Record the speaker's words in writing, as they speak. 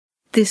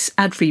This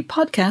ad-free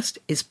podcast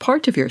is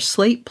part of your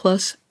Slate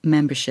Plus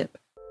membership.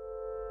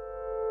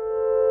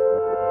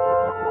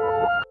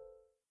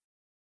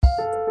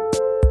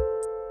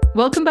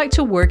 Welcome back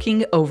to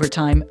Working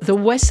Overtime, the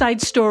West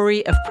Side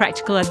Story of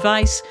practical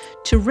advice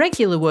to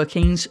regular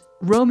workings,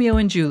 Romeo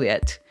and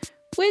Juliet,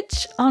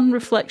 which, on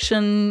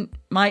reflection,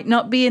 might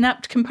not be an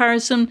apt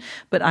comparison,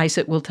 but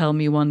Isaac will tell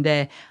me one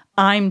day.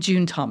 I'm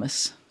June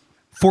Thomas.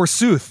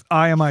 Forsooth,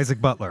 I am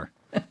Isaac Butler.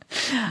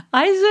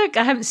 Isaac,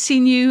 I haven't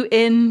seen you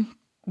in,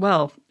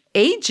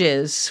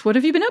 ages. What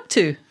have you been up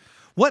to?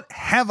 What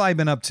have I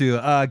been up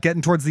to?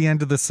 Getting towards the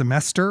end of the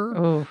semester.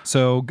 Oh.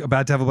 So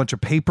about to have a bunch of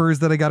papers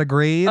that I got to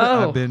grade.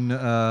 Oh. I've been,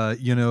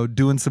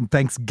 doing some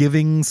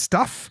Thanksgiving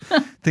stuff,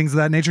 things of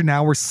that nature.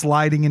 Now we're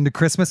sliding into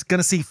Christmas. Going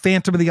to see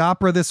Phantom of the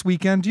Opera this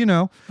weekend,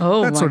 Oh,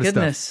 that my sort of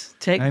goodness. stuff.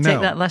 Take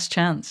that last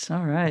chance.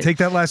 All right. Take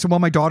that last. Well,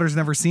 my daughter's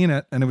never seen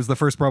it, and it was the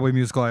first Broadway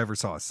musical I ever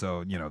saw.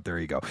 So, there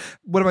you go.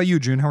 What about you,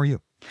 June? How are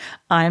you?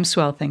 I am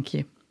swell, thank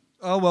you.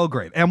 Oh, well,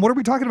 great. And what are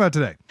we talking about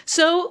today?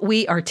 So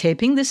we are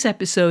taping this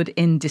episode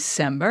in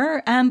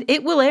December, and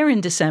it will air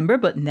in December,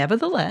 but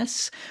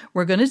nevertheless,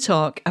 we're going to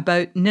talk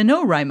about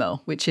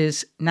NaNoWriMo, which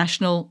is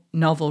National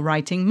Novel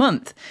Writing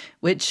Month,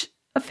 which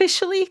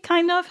officially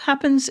kind of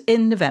happens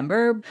in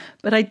November,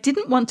 but I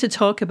didn't want to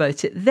talk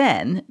about it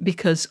then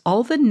because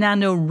all the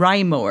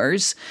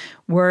NaNoWriMoers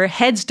were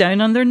heads down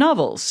on their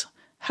novels.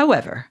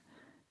 However,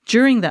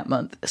 during that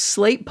month,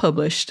 Slate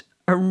published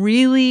a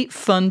really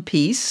fun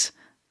piece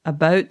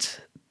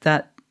about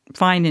that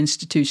fine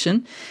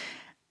institution.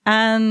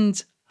 And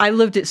I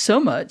loved it so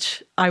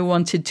much, I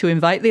wanted to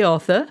invite the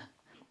author,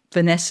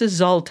 Vanessa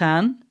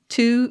Zoltan,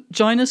 to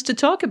join us to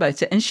talk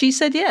about it. And she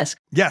said yes.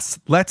 Yes,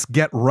 let's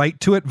get right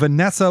to it.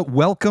 Vanessa,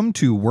 welcome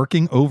to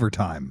Working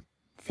Overtime.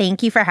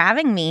 Thank you for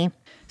having me.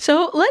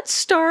 So let's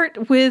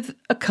start with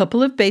a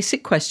couple of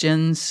basic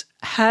questions.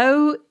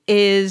 How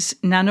is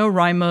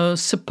NaNoWriMo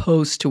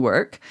supposed to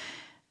work?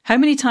 How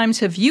many times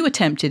have you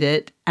attempted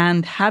it,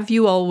 and have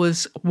you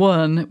always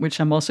won, which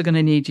I'm also going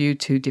to need you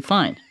to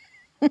define?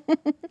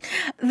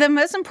 The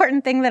most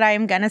important thing that I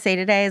am going to say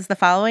today is the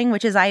following,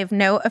 which is I have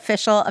no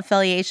official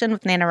affiliation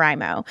with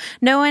NaNoWriMo.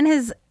 No one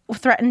has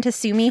threatened to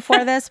sue me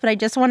for this, but I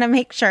just want to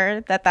make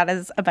sure that that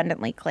is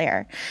abundantly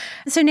clear.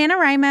 So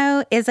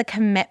NaNoWriMo is a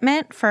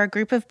commitment for a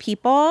group of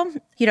people.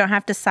 You don't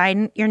have to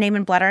sign your name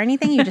in blood or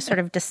anything. You just sort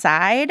of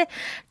decide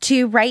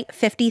to write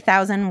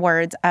 50,000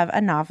 words of a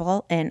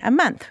novel in a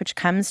month, which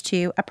comes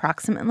to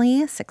approximately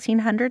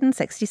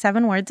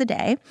 1,667 words a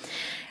day.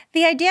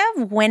 The idea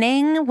of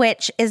winning,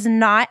 which is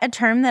not a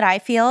term that I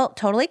feel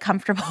totally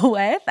comfortable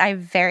with, I have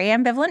very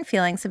ambivalent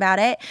feelings about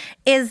it,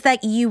 is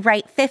that you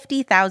write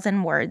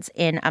 50,000 words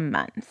in a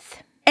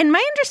month. And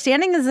my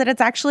understanding is that it's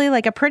actually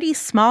like a pretty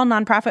small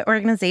nonprofit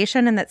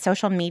organization and that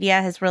social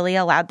media has really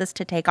allowed this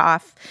to take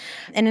off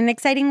in an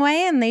exciting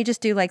way. And they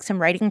just do like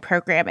some writing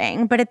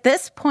programming. But at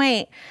this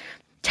point,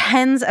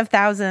 tens of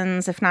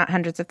thousands, if not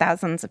hundreds of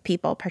thousands of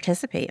people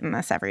participate in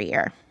this every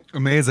year.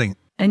 Amazing.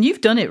 And you've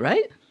done it,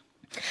 right?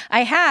 I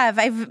have.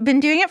 I've been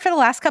doing it for the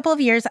last couple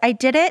of years. I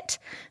did it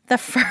the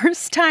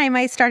first time.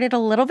 I started a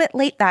little bit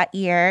late that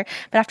year,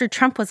 but after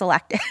Trump was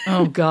elected.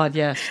 Oh, God,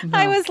 yes. No.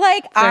 I was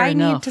like, I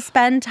enough. need to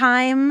spend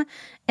time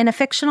in a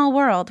fictional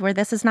world where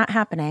this is not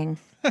happening.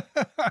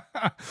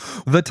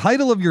 The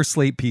title of your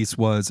Slate piece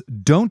was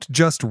Don't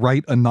Just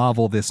Write a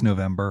Novel This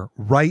November,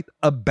 Write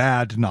a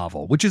Bad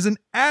Novel, which is an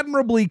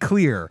admirably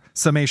clear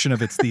summation of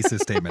its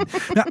thesis statement.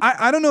 Now,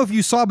 I don't know if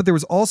you saw, but there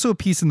was also a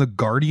piece in The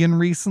Guardian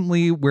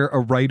recently where a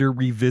writer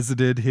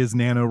revisited his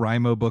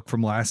NaNoWriMo book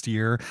from last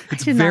year.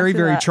 It's very,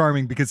 very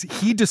charming because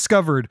he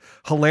discovered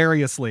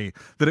hilariously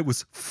that it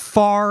was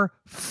far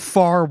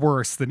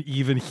worse than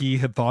even he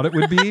had thought it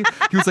would be.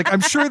 He was like,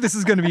 I'm sure this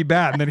is going to be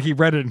bad. And then he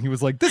read it and he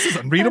was like, this is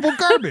unreadable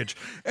garbage.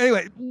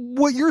 Anyway,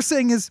 what you're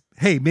saying is,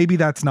 hey, maybe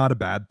that's not a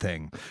bad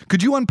thing.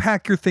 Could you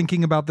unpack your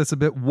thinking about this a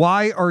bit?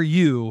 Why are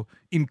you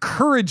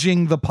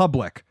encouraging the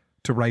public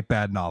to write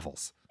bad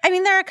novels? I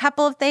mean, there are a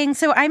couple of things.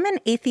 So I'm an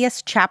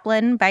atheist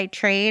chaplain by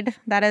trade.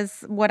 That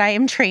is what I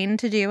am trained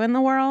to do in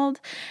the world.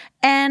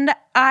 And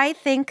I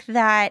think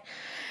that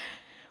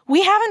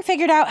we haven't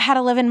figured out how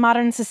to live in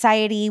modern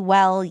society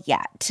well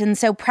yet. And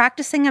so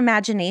practicing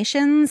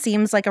imagination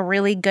seems like a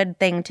really good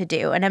thing to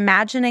do. And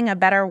imagining a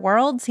better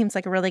world seems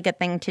like a really good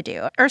thing to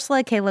do.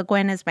 Ursula K. Le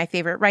Guin is my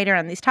favorite writer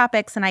on these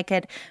topics, and I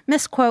could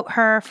misquote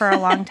her for a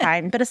long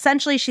time. But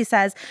essentially she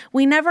says,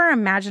 we never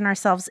imagine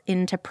ourselves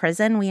into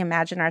prison. We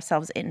imagine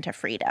ourselves into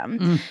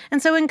freedom.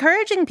 And so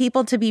encouraging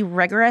people to be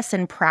rigorous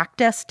and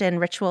practiced and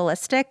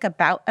ritualistic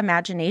about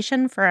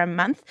imagination for a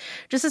month,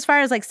 just as far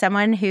as like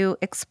someone who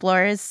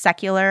explores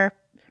secular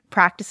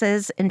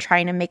practices and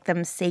trying to make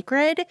them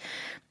sacred,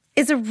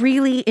 is a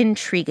really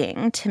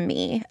intriguing to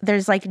me.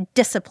 There's like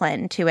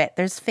discipline to it.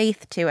 There's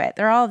faith to it.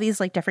 There are all these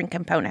like different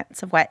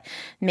components of what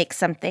makes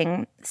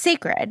something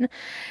sacred.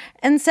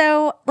 And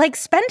so like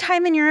spend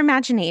time in your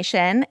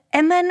imagination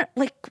and then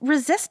like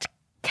resist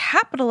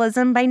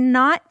capitalism by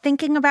not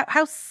thinking about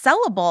how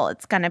sellable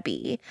it's going to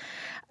be.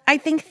 I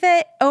think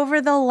that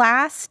over the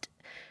last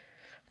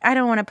I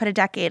don't want to put a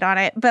decade on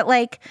it, but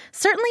like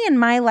certainly in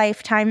my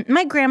lifetime,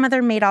 my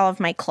grandmother made all of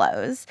my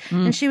clothes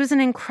and she was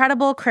an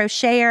incredible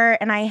crocheter.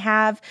 And I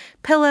have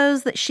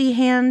pillows that she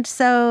hand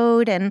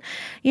sewed and,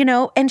 you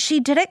know, and she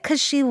did it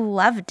because she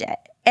loved it.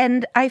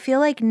 And I feel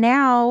like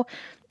now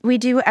we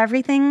do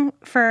everything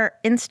for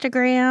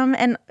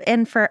Instagram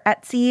and for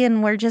Etsy,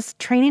 and we're just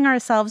training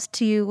ourselves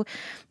to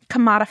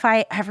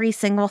commodify every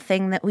single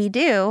thing that we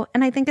do.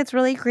 And I think it's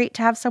really great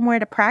to have somewhere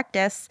to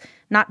practice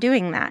not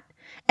doing that.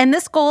 And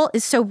this goal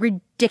is so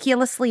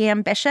ridiculously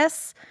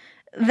ambitious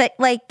that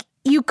like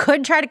you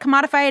could try to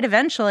commodify it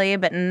eventually,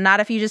 but not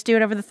if you just do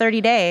it over the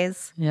 30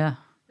 days. Yeah.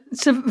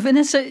 So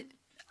Vanessa,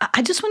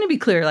 I just want to be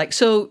clear. Like,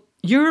 so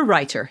you're a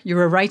writer,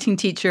 you're a writing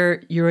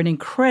teacher, you're an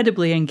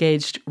incredibly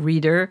engaged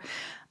reader.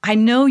 I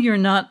know you're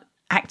not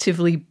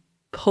actively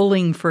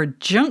pulling for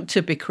junk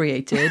to be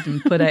created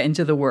and put out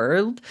into the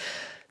world.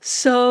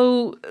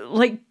 So,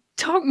 like,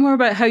 talk more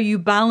about how you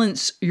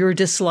balance your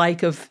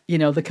dislike of, you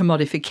know, the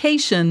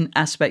commodification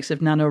aspects of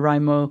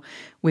NaNoWriMo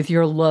with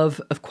your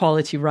love of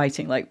quality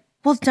writing. Like,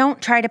 well,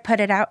 don't try to put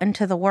it out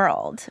into the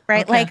world,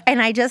 right? Okay. Like,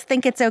 and I just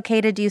think it's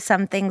okay to do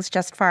some things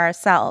just for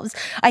ourselves.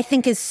 I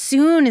think as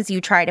soon as you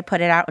try to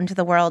put it out into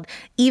the world,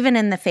 even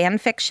in the fan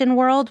fiction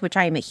world, which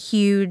I am a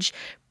huge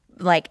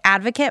like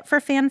advocate for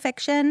fan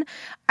fiction,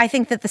 I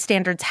think that the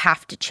standards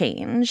have to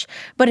change.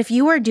 But if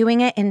you are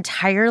doing it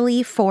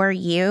entirely for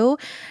you,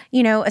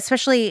 you know,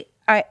 especially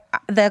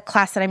the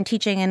class that I'm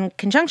teaching in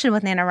conjunction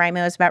with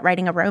NaNoWriMo is about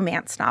writing a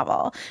romance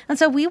novel. And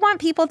so we want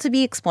people to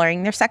be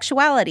exploring their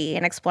sexuality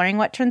and exploring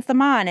what turns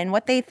them on and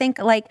what they think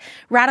like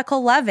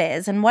radical love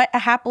is and what a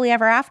happily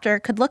ever after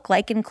could look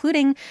like,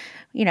 including,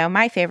 you know,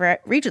 my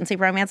favorite Regency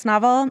romance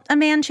novel, a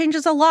man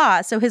changes a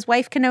law so his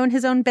wife can own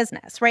his own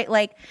business, right?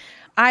 Like,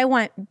 I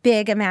want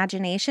big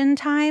imagination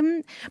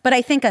time, but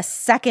I think a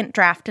second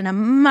draft and a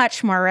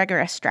much more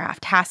rigorous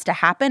draft has to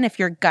happen if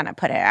you're going to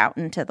put it out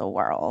into the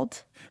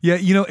world. Yeah,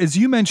 you know, as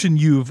you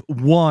mentioned, you've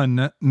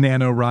won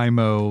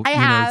NaNoWriMo I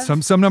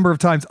have. some number of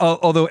times.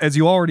 Although, as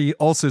you already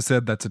also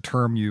said, that's a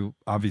term you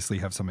obviously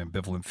have some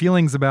ambivalent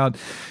feelings about.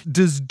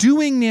 Does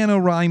doing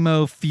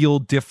NaNoWriMo feel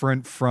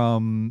different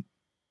from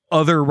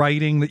other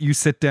writing that you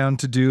sit down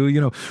to do? You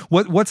know,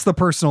 what's the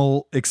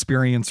personal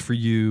experience for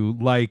you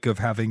like of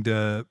having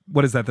to,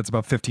 what is that? That's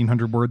about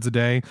 1,500 words a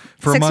day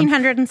for a month?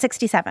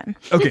 1,667.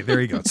 Okay, there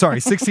you go.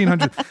 Sorry,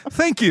 1,600.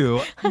 Thank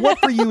you. What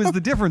for you is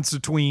the difference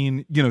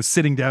between, you know,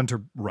 sitting down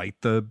to write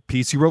the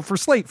piece you wrote for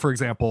Slate, for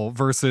example,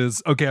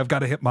 versus, okay, I've got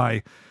to hit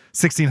my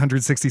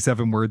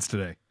 1,667 words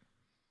today?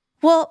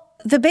 Well,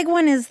 the big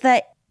one is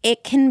that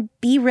it can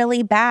be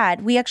really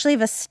bad. We actually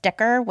have a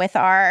sticker with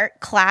our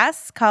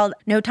class called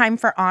No Time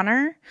for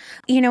Honor.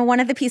 You know,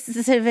 one of the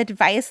pieces of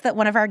advice that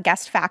one of our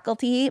guest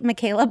faculty,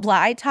 Michaela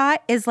Bly,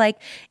 taught is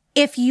like,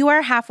 if you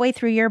are halfway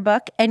through your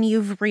book and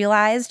you've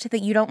realized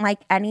that you don't like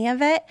any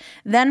of it,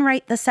 then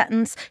write the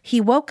sentence, he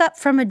woke up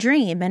from a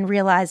dream and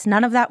realized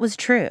none of that was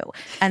true,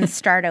 and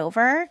start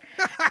over.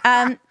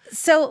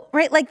 So,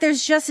 right, like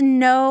there's just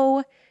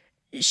no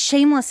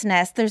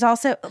shamelessness. There's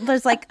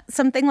like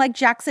something like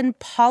Jackson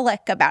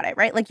Pollock about it,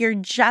 right? Like you're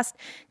just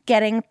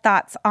getting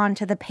thoughts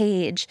onto the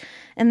page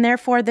and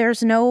therefore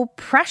there's no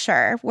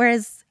pressure.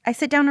 Whereas I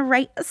sit down to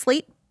write a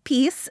Slate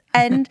piece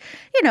and,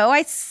 you know,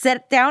 I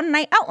sit down and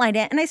I outline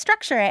it and I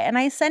structure it and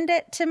I send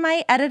it to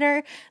my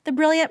editor, the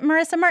brilliant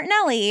Marissa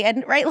Martinelli,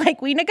 and right, like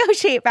we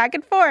negotiate back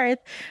and forth,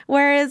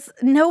 whereas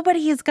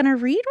nobody is going to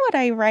read what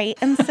I write.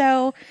 And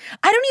so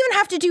I don't even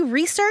have to do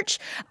research.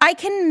 I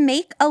can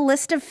make a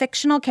list of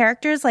fictional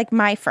characters, like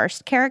my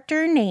first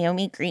character,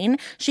 Naomi Green.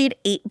 She had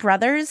 8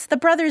 brothers. The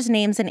brothers'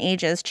 names and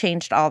ages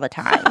changed all the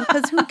time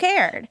because who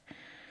cared?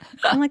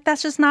 I'm like,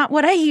 that's just not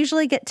what I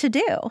usually get to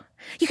do.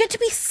 You get to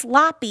be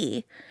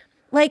sloppy.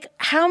 Like,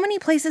 how many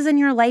places in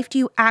your life do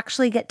you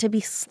actually get to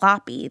be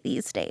sloppy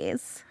these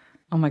days?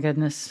 oh my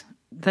goodness,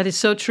 that is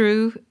so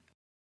true.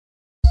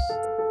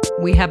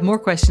 We have more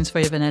questions for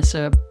you,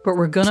 Vanessa, but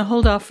we're going to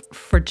hold off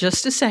for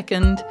just a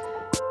second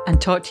and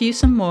talk to you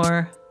some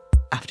more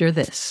after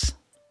this.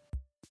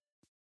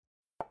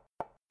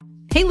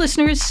 Hey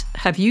listeners,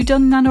 have you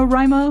done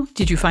NaNoWriMo?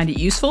 Did you find it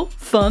useful,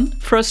 fun,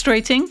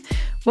 frustrating?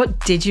 What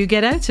did you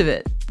get out of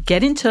it?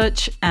 Get in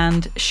touch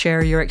and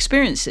share your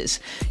experiences.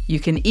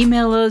 You can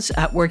email us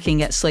at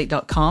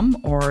working@slate.com,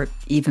 or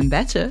even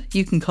better,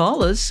 you can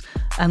call us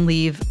and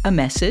leave a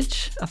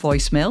message, a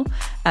voicemail,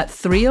 at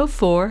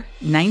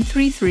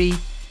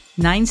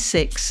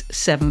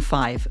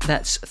 304-933-9675.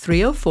 That's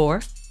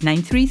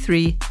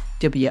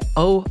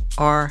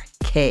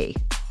 304-933-WORK.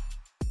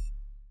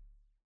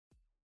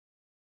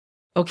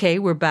 Okay,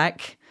 we're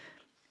back.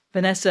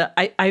 Vanessa,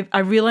 I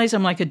realize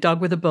I'm like a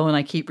dog with a bone.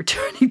 I keep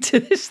returning to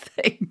this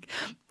thing.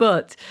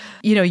 But,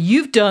 you know,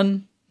 you've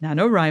done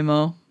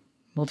NaNoWriMo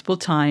multiple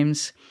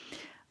times.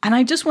 And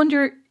I just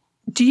wonder,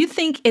 do you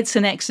think it's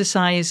an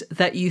exercise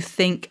that you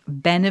think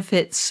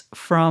benefits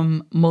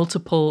from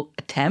multiple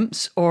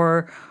attempts,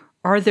 or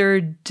are there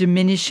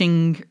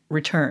diminishing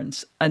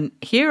returns? And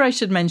here I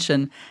should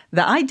mention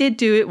that I did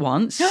do it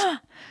once.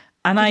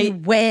 And Did you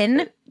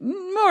win?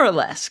 More or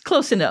less,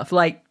 close enough.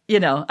 Like,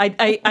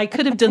 I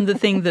could have done the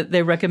thing that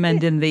they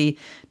recommend in the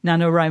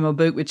NaNoWriMo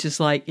book, which is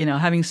like,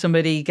 having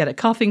somebody get a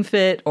coughing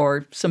fit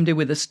or somebody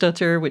with a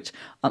stutter, which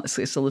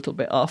honestly is a little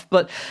bit off.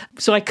 But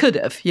so I could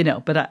have,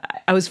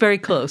 but I was very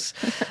close.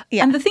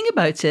 Yeah. And the thing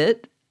about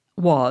it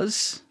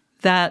was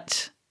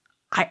that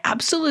I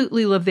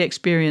absolutely loved the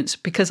experience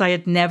because I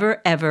had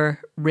never, ever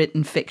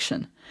written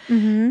fiction.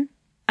 Mm-hmm.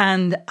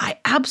 And I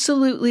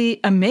absolutely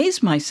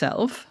amazed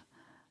myself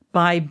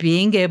by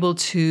being able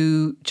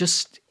to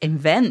just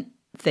invent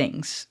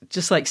things.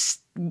 Just like,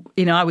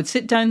 I would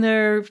sit down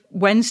there.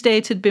 Wednesday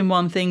it had been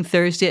one thing.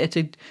 Thursday it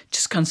had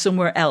just gone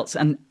somewhere else.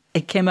 And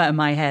it came out of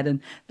my head. And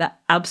that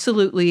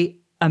absolutely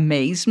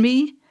amazed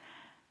me.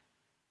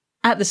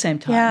 At the same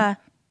time, Yeah.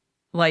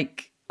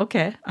 like,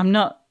 okay,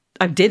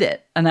 I did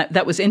it. And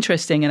that was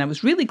interesting. And I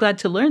was really glad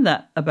to learn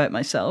that about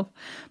myself.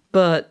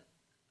 But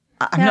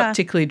I'm not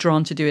particularly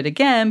drawn to do it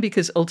again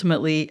because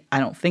ultimately I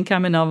don't think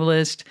I'm a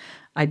novelist.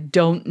 I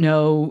don't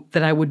know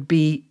that I would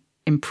be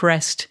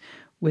impressed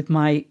with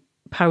my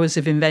powers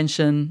of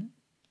invention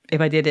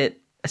if I did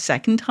it a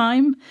second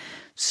time.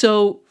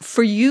 So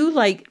for you,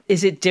 like,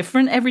 is it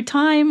different every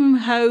time?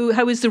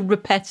 How is the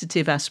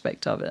repetitive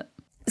aspect of it?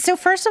 So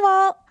first of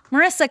all,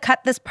 Marissa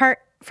cut this part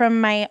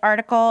from my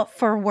article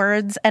for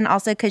words and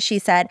also because she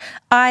said,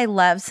 I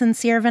love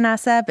sincere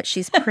Vanessa, but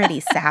she's pretty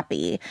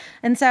sappy.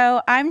 And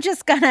so I'm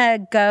just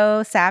gonna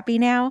go sappy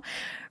now,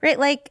 right?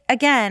 Like,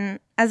 again,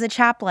 as a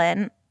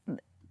chaplain,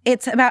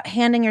 it's about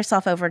handing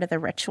yourself over to the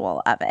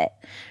ritual of it,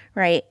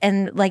 right?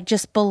 And like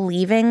just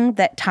believing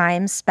that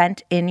time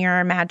spent in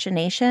your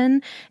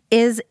imagination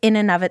is in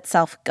and of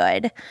itself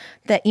good.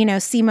 That,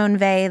 Simone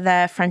Weil,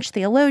 the French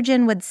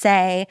theologian, would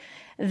say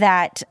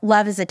that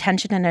love is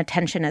attention and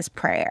attention is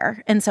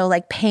prayer. And so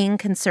like paying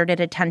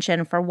concerted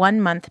attention for 1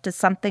 month to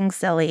something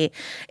silly,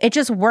 it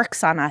just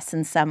works on us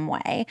in some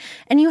way.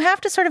 And you have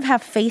to sort of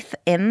have faith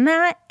in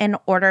that in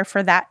order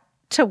for that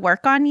to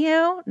work on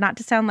you. Not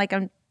to sound like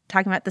I'm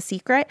talking about The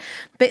Secret,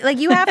 but like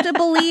you have to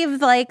believe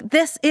like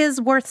this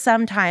is worth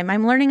some time.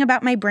 I'm learning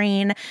about my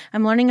brain.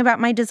 I'm learning about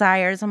my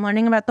desires. I'm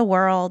learning about the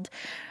world.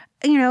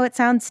 It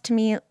sounds to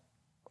me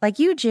like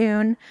you,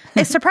 June,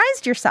 it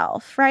surprised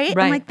yourself, right?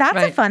 Right, I'm like, that's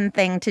right. a fun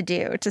thing to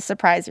do, to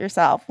surprise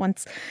yourself.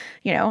 Once,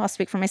 I'll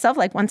speak for myself.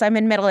 Like once I'm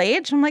in middle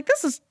age, I'm like,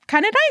 this is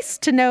kind of nice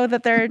to know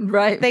that there are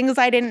Right. things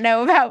I didn't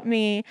know about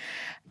me.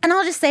 And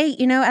I'll just say,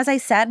 as I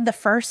said, the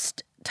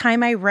first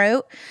time I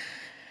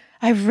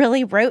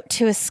really wrote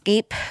to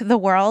escape the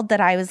world that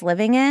I was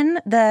living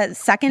in. The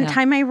second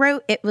time I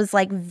wrote, it was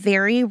like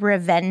very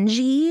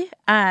revengey.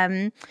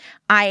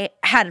 I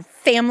had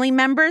family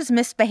members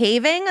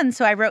misbehaving, and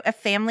so I wrote a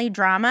family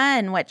drama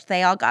in which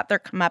they all got their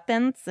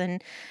comeuppance,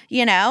 and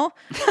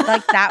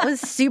like that was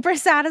super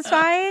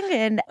satisfying.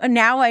 And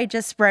now I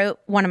just wrote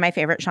one of my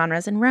favorite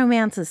genres in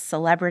romance is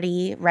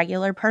celebrity,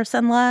 regular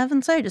person love,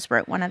 and so I just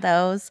wrote one of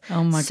those.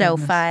 Oh my so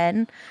goodness.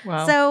 fun.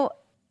 Wow. So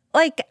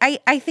like,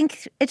 I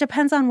think it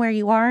depends on where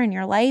you are in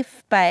your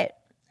life, but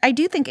I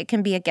do think it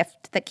can be a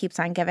gift that keeps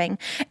on giving.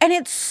 And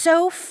it's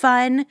so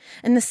fun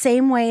in the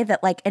same way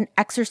that like an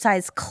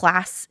exercise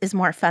class is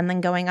more fun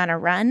than going on a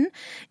run,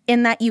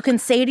 in that you can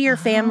say to your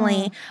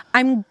family,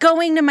 I'm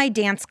going to my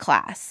dance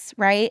class,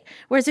 right?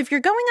 Whereas if you're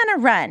going on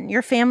a run,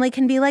 your family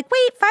can be like,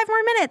 wait, 5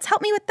 more minutes,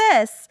 help me with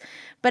this.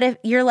 But if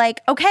you're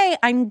like, okay,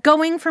 I'm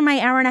going for my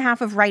hour and a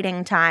half of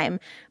writing time,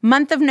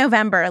 month of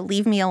November,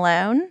 leave me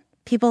alone.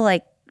 People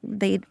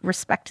they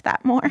respect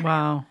that more.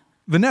 Wow.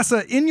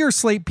 Vanessa, in your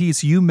Slate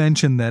piece, you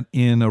mentioned that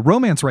in a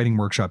romance writing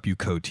workshop you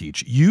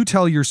co-teach, you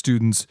tell your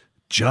students,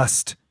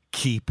 just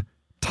keep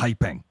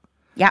typing.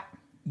 Yeah.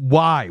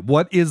 Why?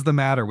 What is the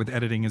matter with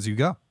editing as you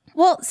go?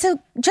 Well, so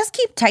just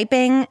keep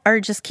typing or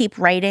just keep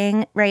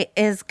writing, right,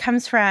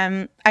 comes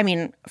from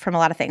a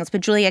lot of things. But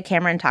Julia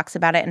Cameron talks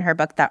about it in her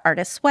book, The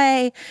Artist's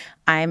Way.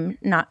 I'm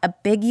not a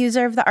big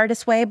user of The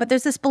Artist's Way, but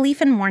there's this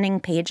belief in morning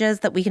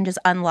pages that we can just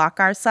unlock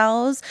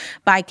ourselves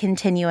by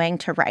continuing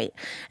to write.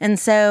 And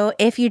so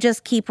if you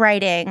just keep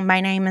writing,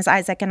 my name is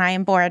Isaac and I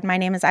am bored, my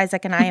name is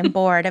Isaac and I am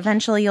bored,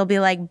 eventually you'll be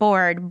like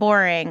bored,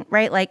 boring,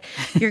 right? Like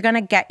you're going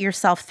to get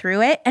yourself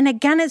through it. And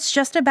again, it's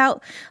just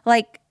about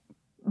like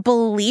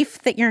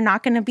belief that you're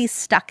not going to be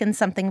stuck in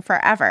something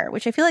forever,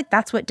 which I feel like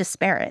that's what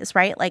despair is,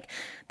 right? Like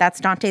that's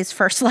Dante's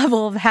first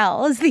level of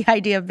hell, is the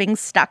idea of being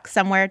stuck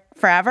somewhere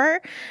forever.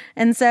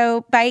 And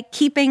so by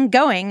keeping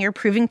going, you're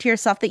proving to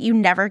yourself that you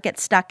never get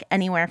stuck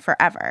anywhere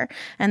forever,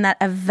 and that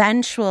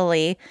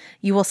eventually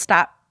you will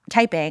stop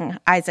typing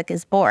Isaac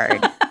is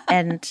bored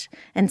and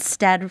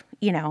instead,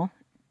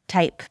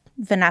 type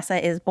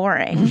Vanessa is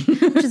boring,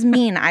 which is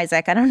mean,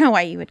 Isaac. I don't know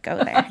why you would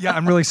go there. Yeah,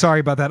 I'm really sorry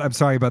about that. I'm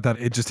sorry about that.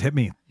 It just hit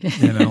me,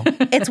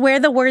 It's where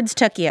the words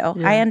took you. Yeah.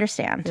 I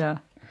understand. Yeah.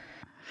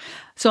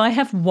 So I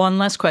have one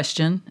last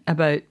question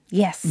about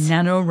Yes.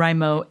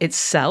 NaNoWriMo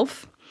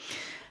itself.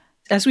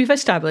 As we've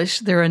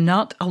established, there are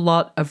not a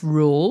lot of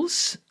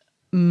rules.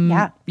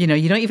 Yeah. You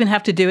don't even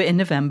have to do it in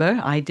November.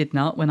 I did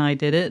not when I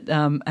did it.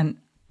 And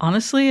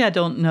honestly, I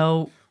don't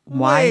know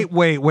why.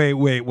 Wait.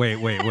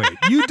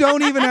 You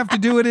don't even have to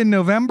do it in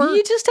November?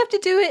 You just have to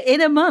do it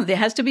in a month. It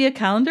has to be a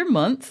calendar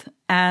month.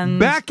 And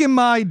back in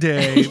my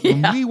day,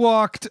 when we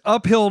walked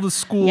uphill to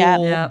school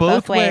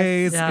both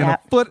ways in a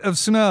foot of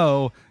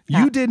snow,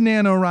 you did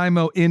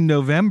NaNoWriMo in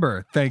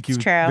November. Thank you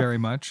very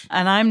much.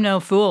 And I'm no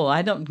fool.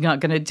 I'm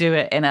not going to do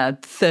it in a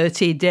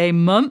 30-day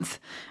month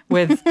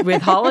with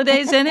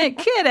holidays in it.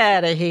 Get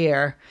out of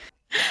here.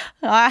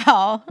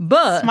 Wow.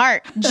 But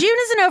smart. June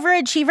is an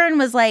overachiever and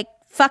was like,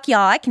 fuck y'all,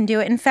 I can do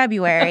it in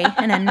February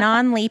in a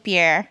non-leap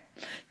year.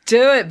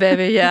 Do it,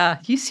 baby. Yeah.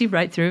 You see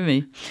right through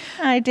me.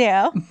 I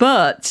do.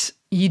 But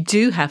you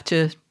do have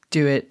to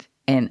do it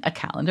in a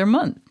calendar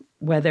month,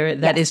 whether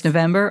that is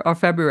November or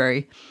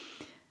February.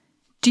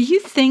 Do you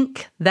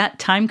think that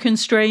time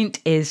constraint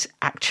is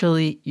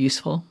actually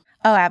useful?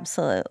 Oh,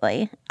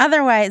 absolutely.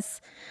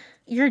 Otherwise,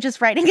 you're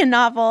just writing a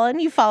novel and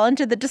you fall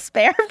into the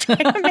despair of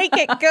trying to make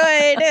it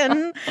good.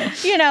 And,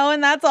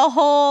 and that's a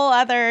whole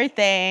other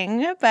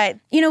thing. But,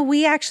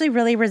 we actually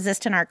really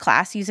resist in our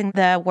class using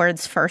the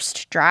words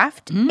first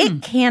draft.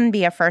 It can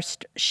be a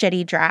first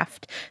shitty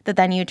draft that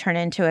then you turn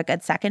into a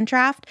good second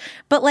draft.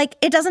 But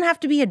it doesn't have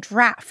to be a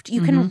draft.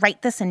 You can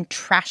write this and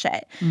trash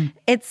it.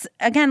 It's,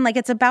 again,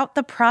 it's about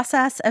the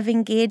process of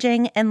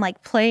engaging and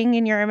playing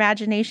in your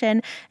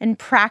imagination and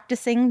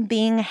practicing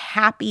being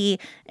happy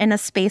in a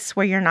space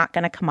where you're not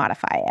going to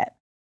commodify it.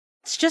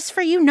 It's just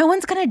for you. No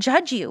one's going to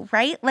judge you,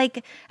 right?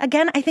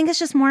 Again, I think it's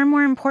just more and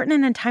more important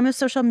in a time of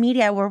social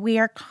media where we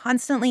are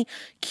constantly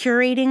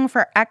curating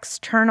for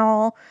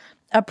external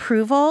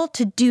approval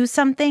to do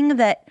something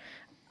that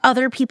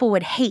other people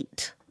would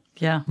hate.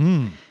 Yeah.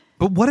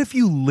 But what if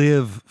you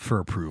live for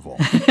approval?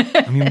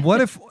 I mean,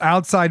 what if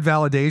outside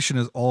validation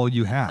is all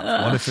you have?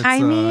 What if it's,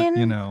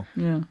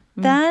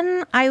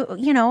 Then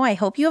I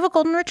hope you have a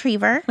golden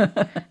retriever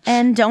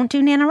and don't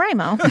do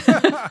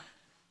NaNoWriMo.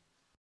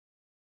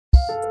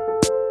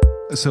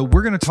 So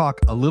we're going to talk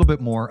a little bit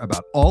more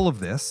about all of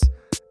this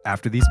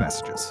after these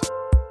messages.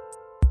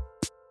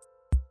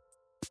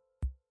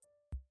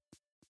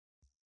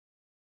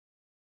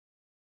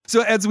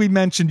 So as we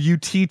mentioned, you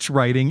teach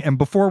writing. And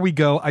before we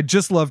go, I'd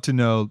just love to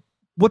know,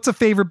 what's a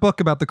favorite book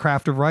about the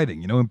craft of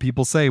writing? When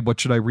people say, what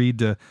should I read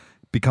to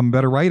become a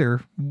better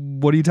writer?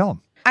 What do you tell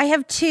them? I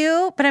have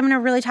two, but I'm going to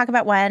really talk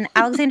about one.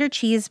 Alexander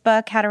Chee's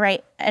book, How to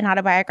Write an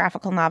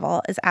Autobiographical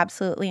Novel, is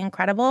absolutely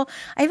incredible.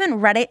 I haven't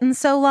read it in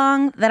so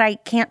long that I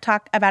can't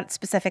talk about it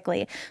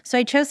specifically. So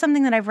I chose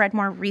something that I've read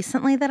more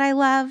recently that I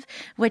love,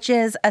 which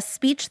is a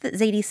speech that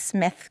Zadie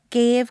Smith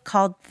gave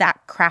called That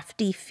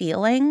Crafty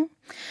Feeling.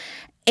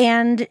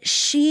 And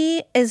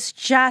she is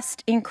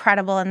just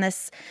incredible in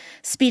this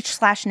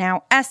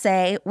speech/now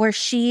essay where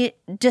she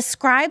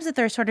describes that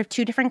there are sort of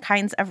two different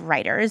kinds of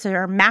writers.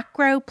 There are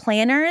macro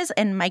planners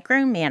and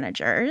micro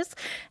managers.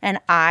 And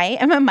I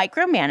am a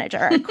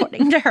micromanager,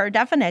 according to her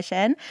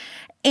definition.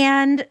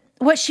 And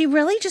what she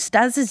really just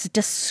does is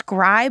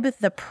describe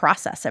the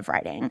process of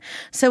writing.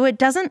 So it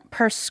doesn't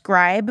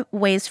prescribe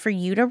ways for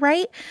you to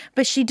write,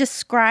 but she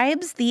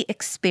describes the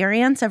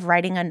experience of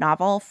writing a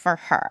novel for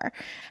her,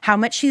 how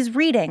much she's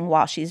reading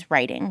while she's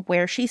writing,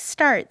 where she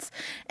starts.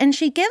 And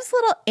she gives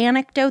little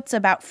anecdotes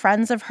about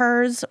friends of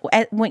hers,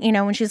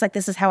 when she's like,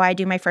 this is how I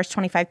do my first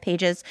 25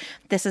 pages.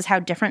 This is how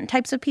different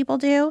types of people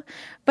do.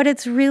 But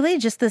it's really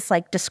just this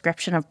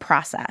description of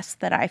process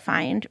that I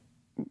find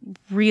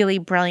really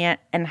brilliant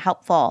and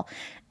helpful.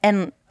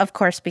 And of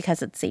course,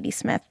 because it's Zadie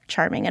Smith,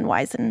 charming and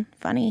wise and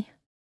funny.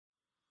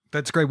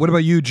 That's great. What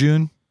about you,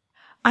 June?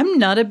 I'm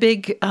not a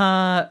big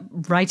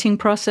writing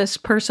process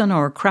person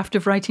or craft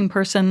of writing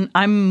person.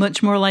 I'm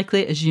much more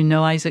likely, as you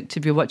know, Isaac, to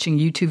be watching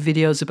YouTube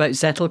videos about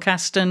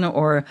Zettelkasten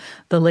or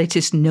the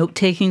latest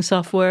note-taking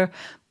software.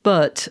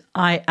 But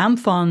I am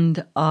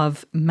fond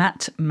of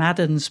Matt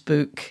Madden's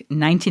book,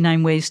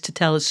 99 Ways to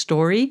Tell a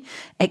Story,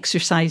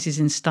 Exercises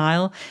in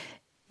Style.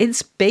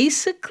 It's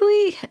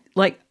basically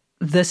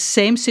the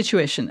same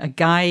situation. A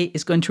guy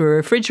is going to a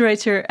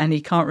refrigerator and he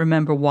can't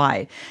remember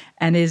why,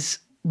 and is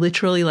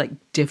literally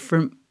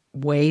different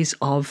ways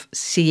of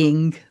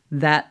seeing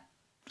that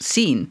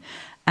scene.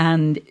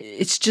 And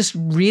it's just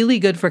really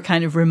good for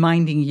kind of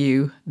reminding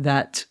you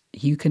that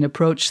you can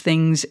approach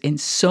things in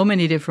so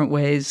many different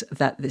ways,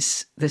 that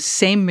the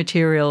same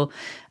material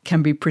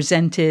can be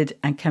presented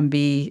and can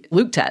be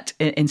looked at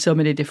in so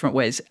many different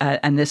ways.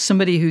 And there's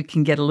somebody who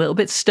can get a little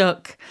bit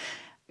stuck.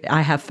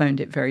 I have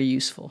found it very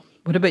useful.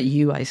 What about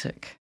you,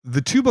 Isaac?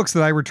 The two books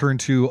that I return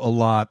to a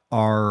lot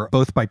are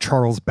both by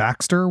Charles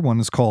Baxter. One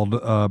is called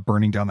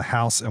Burning Down the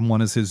House, and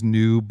one is his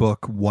new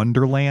book,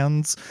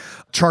 Wonderlands.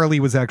 Charlie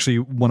was actually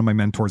one of my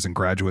mentors in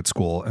graduate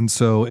school. And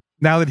so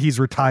now that he's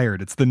retired,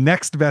 it's the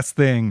next best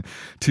thing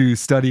to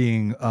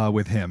studying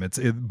with him.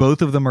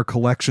 Both of them are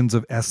collections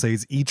of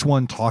essays, each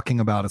one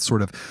talking about a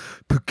sort of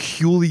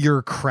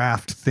peculiar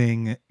craft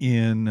thing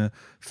in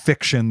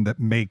fiction that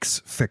makes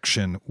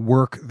fiction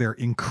work. They're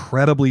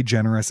incredibly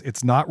generous.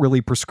 It's not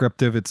really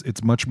prescriptive.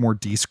 It's much much more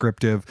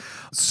descriptive.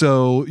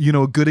 So,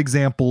 a good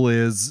example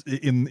is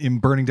in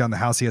Burning Down the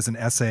House, he has an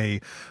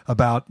essay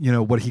about,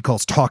 what he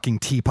calls talking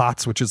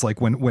teapots, which is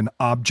like when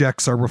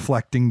objects are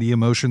reflecting the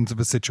emotions of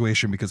a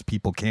situation because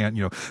people can't,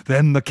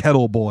 then the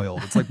kettle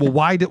boiled. It's like, well,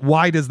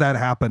 why does that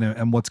happen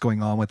and what's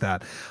going on with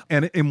that?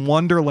 And in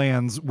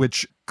Wonderlands,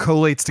 which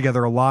collates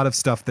together a lot of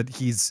stuff that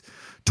he's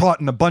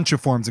taught in a bunch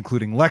of forms,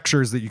 including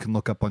lectures that you can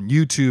look up on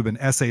YouTube and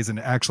essays, and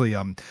actually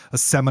a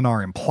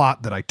seminar in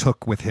plot that I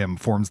took with him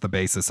forms the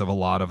basis of a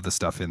lot of the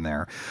stuff in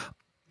there.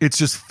 It's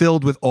just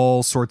filled with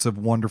all sorts of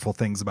wonderful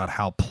things about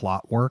how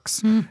plot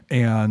works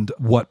and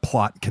what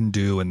plot can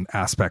do and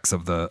aspects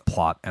of the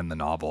plot and the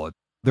novel.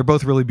 They're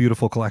both really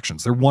beautiful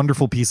collections. They're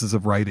wonderful pieces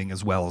of writing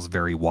as well as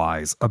very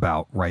wise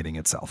about writing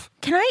itself.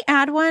 Can I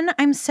add one?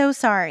 I'm so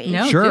sorry.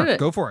 No, sure,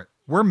 go for it.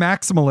 We're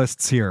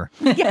maximalists here.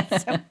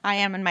 Yes, I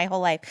am in my whole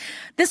life.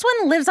 This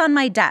one lives on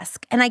my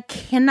desk, and I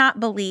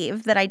cannot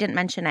believe that I didn't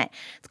mention it.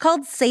 It's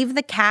called Save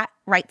the Cat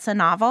Writes a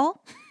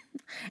Novel.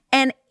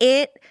 And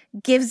it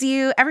gives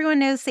you, everyone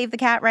knows Save the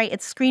Cat, right?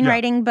 It's a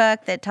screenwriting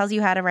book that tells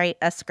you how to write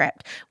a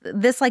script.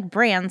 This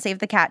brand, Save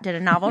the Cat, did a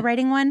novel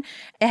writing one.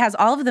 It has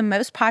all of the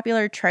most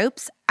popular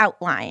tropes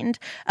outlined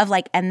of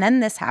and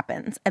then this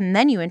happens. And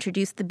then you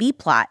introduce the B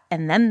plot,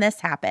 and then this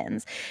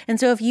happens. And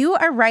so if you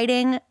are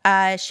writing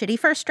a shitty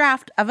first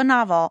draft of a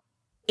novel,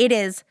 it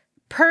is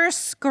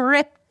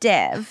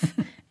prescriptive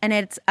and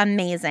it's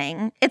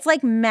amazing. It's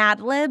like Mad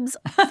Libs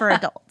for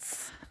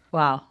adults.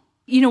 Wow.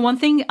 One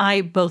thing I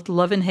both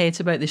love and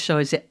hate about this show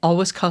is it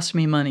always costs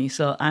me money.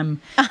 So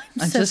I'm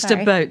so just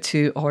sorry. about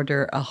to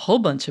order a whole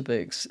bunch of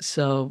books.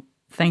 So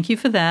thank you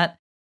for that.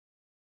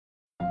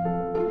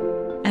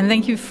 And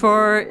thank you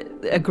for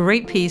a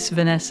great piece,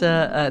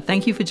 Vanessa.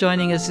 Thank you for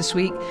joining us this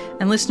week.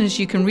 And listeners,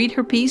 you can read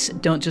her piece,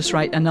 Don't Just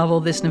Write a Novel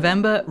This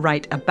November,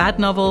 Write a Bad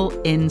Novel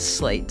in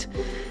Slate.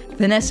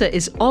 Vanessa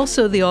is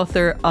also the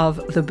author of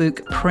the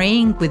book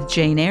Praying with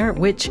Jane Eyre,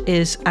 which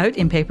is out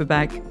in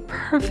paperback,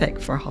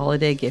 perfect for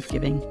holiday gift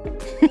giving.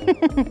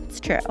 It's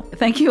true.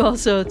 Thank you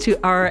also to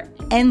our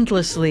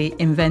endlessly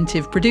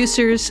inventive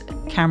producers,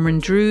 Cameron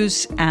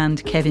Drews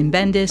and Kevin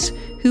Bendis,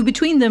 who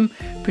between them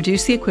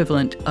produce the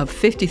equivalent of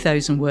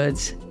 50,000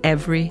 words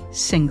every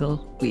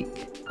single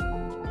week.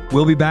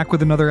 We'll be back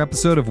with another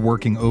episode of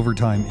Working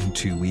Overtime in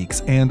 2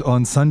 weeks. And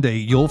on Sunday,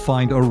 you'll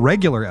find a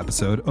regular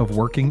episode of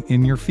Working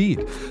in your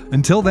feed.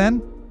 Until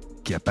then,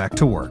 get back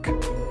to work.